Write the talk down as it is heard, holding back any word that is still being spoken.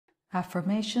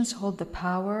Affirmations hold the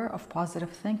power of positive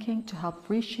thinking to help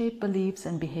reshape beliefs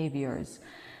and behaviors.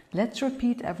 Let's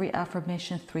repeat every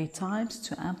affirmation 3 times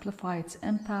to amplify its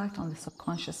impact on the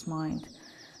subconscious mind.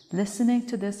 Listening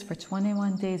to this for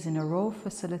 21 days in a row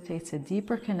facilitates a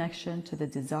deeper connection to the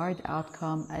desired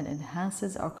outcome and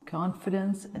enhances our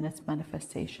confidence in its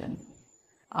manifestation.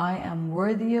 I am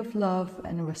worthy of love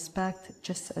and respect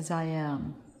just as I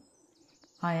am.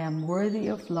 I am worthy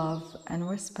of love and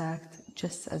respect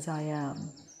just as I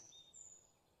am.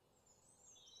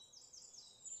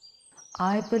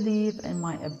 I believe in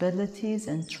my abilities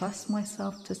and trust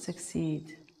myself to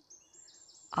succeed.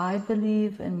 I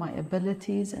believe in my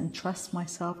abilities and trust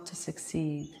myself to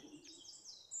succeed.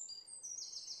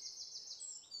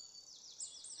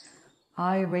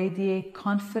 I radiate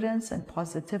confidence and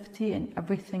positivity in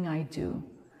everything I do.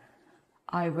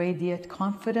 I radiate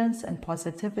confidence and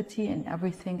positivity in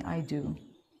everything I do.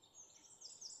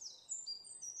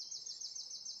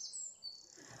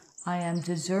 I am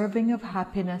deserving of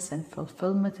happiness and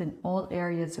fulfillment in all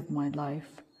areas of my life.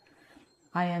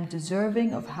 I am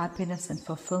deserving of happiness and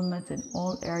fulfillment in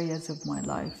all areas of my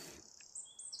life.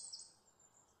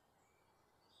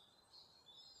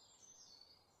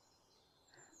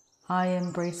 I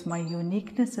embrace my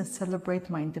uniqueness and celebrate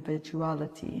my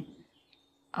individuality.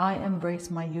 I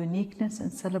embrace my uniqueness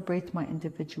and celebrate my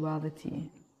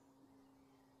individuality.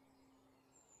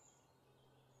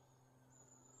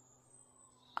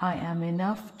 I am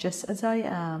enough just as I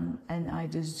am, and I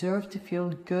deserve to feel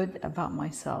good about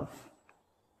myself.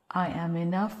 I am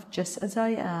enough just as I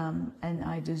am, and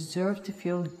I deserve to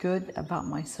feel good about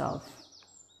myself.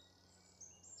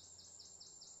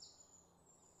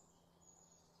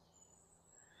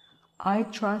 I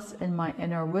trust in my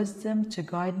inner wisdom to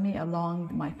guide me along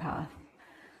my path.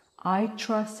 I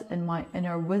trust in my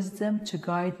inner wisdom to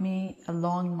guide me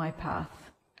along my path.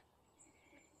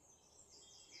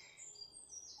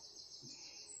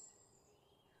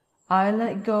 I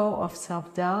let go of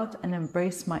self-doubt and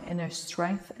embrace my inner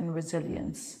strength and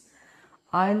resilience.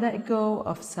 I let go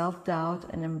of self-doubt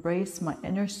and embrace my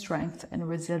inner strength and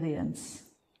resilience.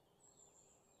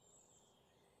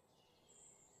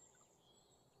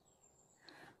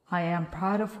 I am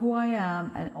proud of who I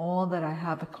am and all that I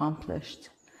have accomplished.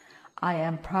 I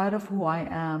am proud of who I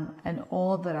am and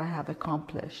all that I have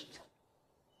accomplished.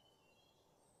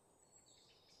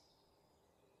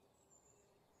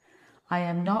 I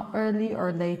am not early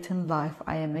or late in life.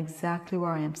 I am exactly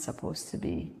where I am supposed to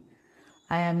be.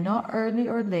 I am not early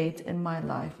or late in my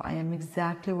life. I am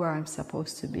exactly where I'm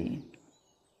supposed to be.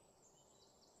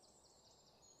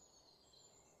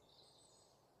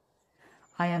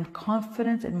 I am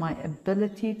confident in my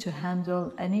ability to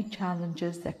handle any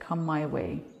challenges that come my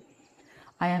way.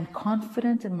 I am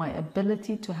confident in my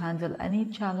ability to handle any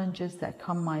challenges that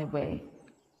come my way.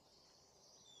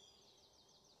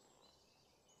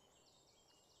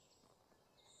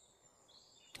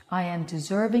 I am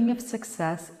deserving of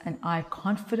success and I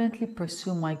confidently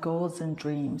pursue my goals and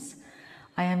dreams.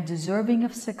 I am deserving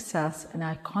of success and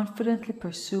I confidently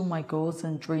pursue my goals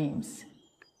and dreams.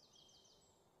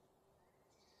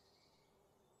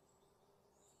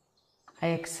 I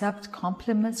accept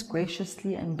compliments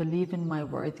graciously and believe in my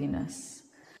worthiness.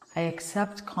 I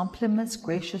accept compliments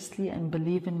graciously and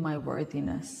believe in my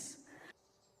worthiness.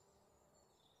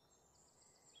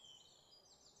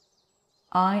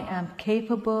 I am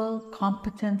capable,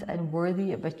 competent, and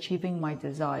worthy of achieving my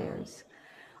desires.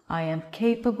 I am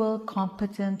capable,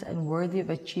 competent, and worthy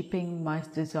of achieving my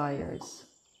desires.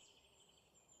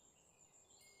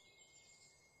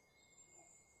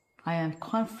 I am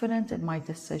confident in my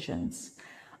decisions.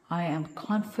 I am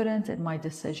confident in my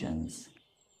decisions.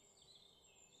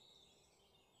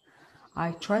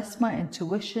 I trust my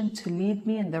intuition to lead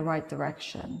me in the right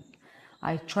direction.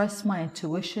 I trust my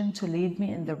intuition to lead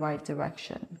me in the right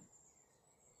direction.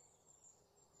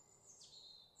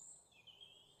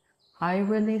 I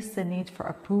release the need for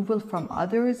approval from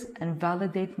others and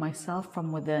validate myself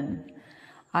from within.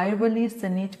 I release the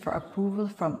need for approval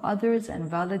from others and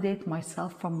validate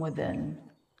myself from within.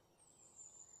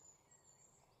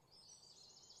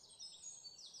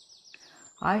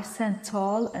 I stand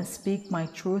tall and speak my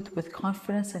truth with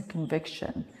confidence and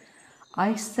conviction.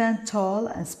 I stand tall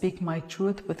and speak my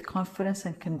truth with confidence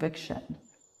and conviction.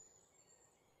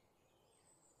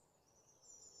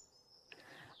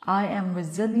 I am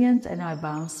resilient and I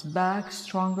bounce back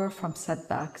stronger from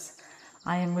setbacks.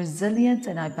 I am resilient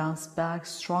and I bounce back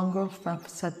stronger from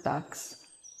setbacks.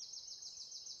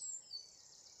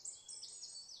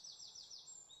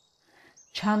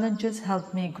 Challenges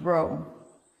help me grow.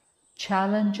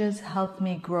 Challenges help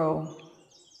me grow.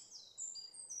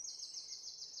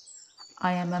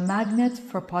 I am a magnet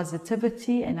for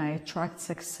positivity and I attract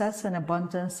success and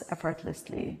abundance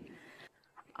effortlessly.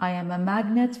 I am a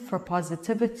magnet for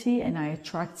positivity and I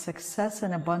attract success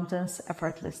and abundance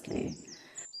effortlessly.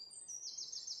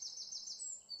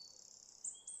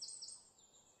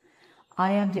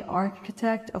 I am the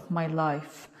architect of my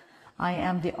life. I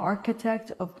am the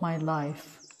architect of my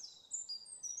life.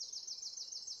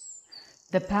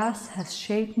 The past has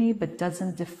shaped me but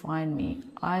doesn't define me.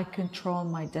 I control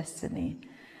my destiny.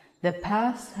 The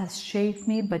past has shaped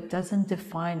me but doesn't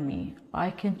define me.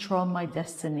 I control my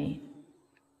destiny.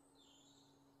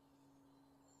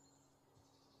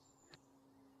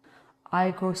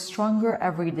 I grow stronger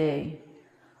every day.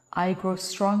 I grow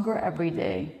stronger every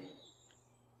day.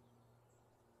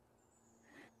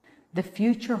 The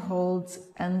future holds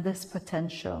endless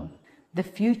potential. The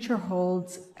future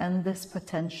holds endless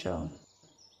potential.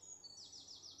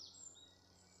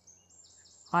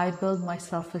 I build my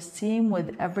self-esteem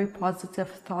with every positive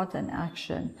thought and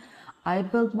action. I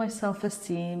build my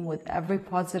self-esteem with every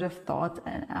positive thought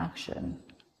and action.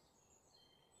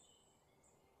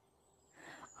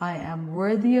 I am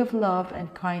worthy of love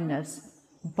and kindness,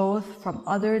 both from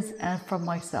others and from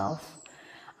myself.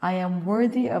 I am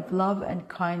worthy of love and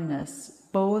kindness,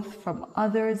 both from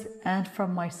others and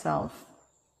from myself.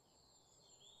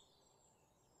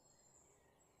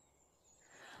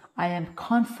 I am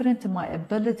confident in my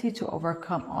ability to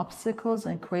overcome obstacles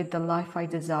and create the life I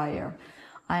desire.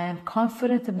 I am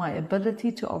confident in my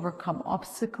ability to overcome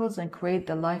obstacles and create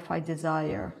the life I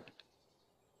desire.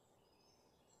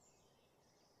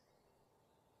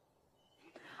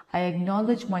 I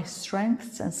acknowledge my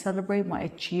strengths and celebrate my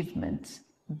achievements,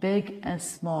 big and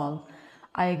small.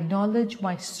 I acknowledge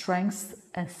my strengths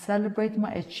and celebrate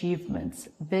my achievements,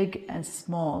 big and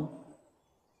small.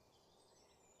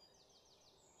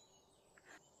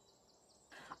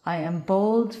 I am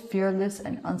bold, fearless,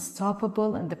 and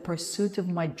unstoppable in the pursuit of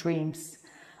my dreams.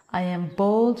 I am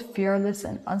bold, fearless,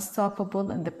 and unstoppable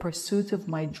in the pursuit of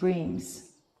my dreams.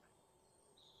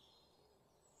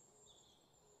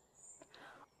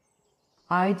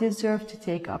 I deserve to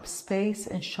take up space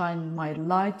and shine my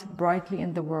light brightly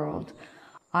in the world.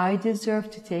 I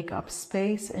deserve to take up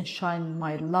space and shine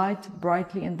my light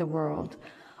brightly in the world.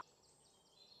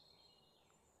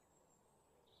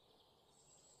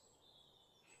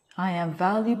 I am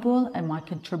valuable and my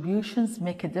contributions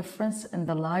make a difference in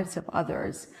the lives of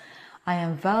others. I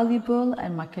am valuable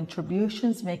and my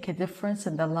contributions make a difference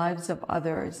in the lives of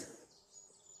others.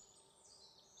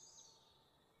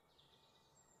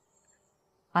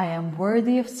 I am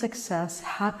worthy of success,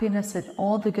 happiness, and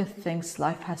all the good things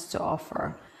life has to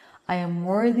offer. I am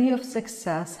worthy of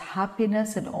success,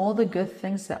 happiness, and all the good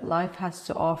things that life has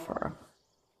to offer.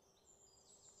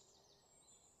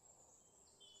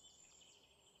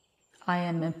 I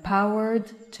am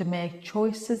empowered to make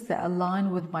choices that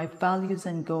align with my values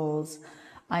and goals.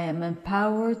 I am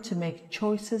empowered to make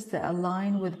choices that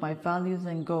align with my values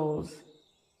and goals.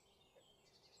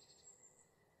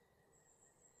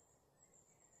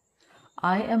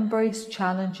 I embrace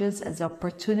challenges as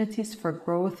opportunities for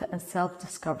growth and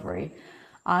self-discovery.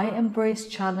 I embrace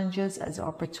challenges as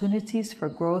opportunities for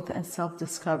growth and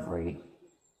self-discovery.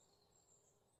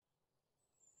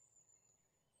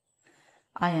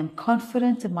 I am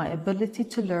confident in my ability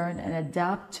to learn and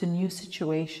adapt to new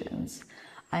situations.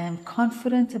 I am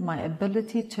confident in my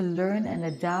ability to learn and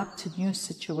adapt to new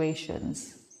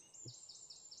situations.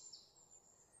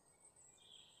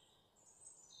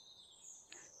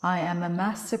 I am a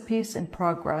masterpiece in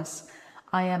progress.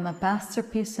 I am a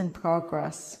masterpiece in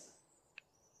progress.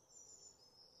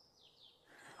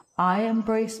 I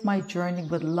embrace my journey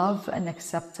with love and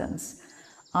acceptance.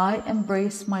 I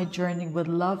embrace my journey with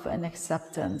love and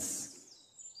acceptance.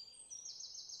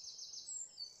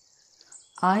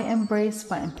 I embrace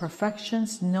my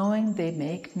imperfections, knowing they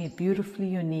make me beautifully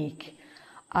unique.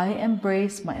 I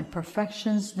embrace my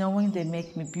imperfections, knowing they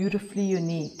make me beautifully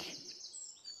unique.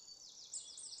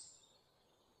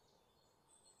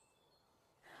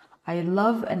 I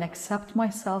love and accept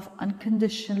myself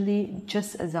unconditionally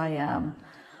just as I am.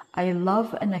 I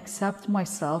love and accept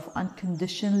myself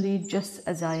unconditionally just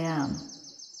as I am.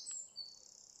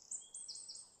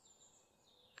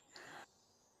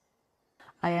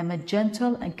 I am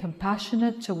gentle and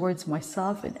compassionate towards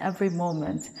myself in every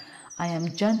moment. I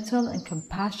am gentle and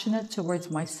compassionate towards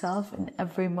myself in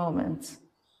every moment.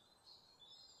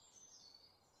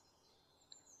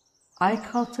 I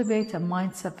cultivate a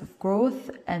mindset of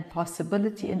growth and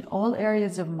possibility in all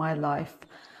areas of my life.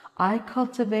 I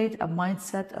cultivate a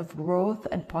mindset of growth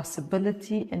and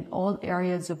possibility in all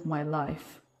areas of my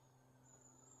life.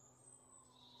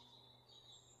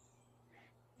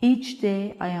 Each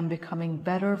day I am becoming a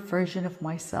better version of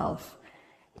myself.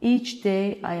 Each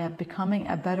day I am becoming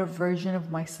a better version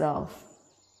of myself.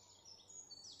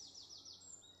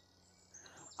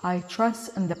 I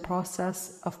trust in the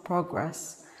process of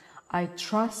progress. I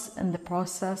trust in the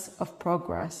process of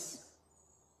progress.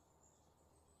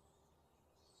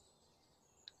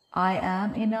 I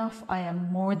am enough. I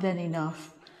am more than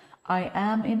enough. I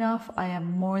am enough. I am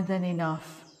more than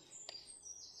enough.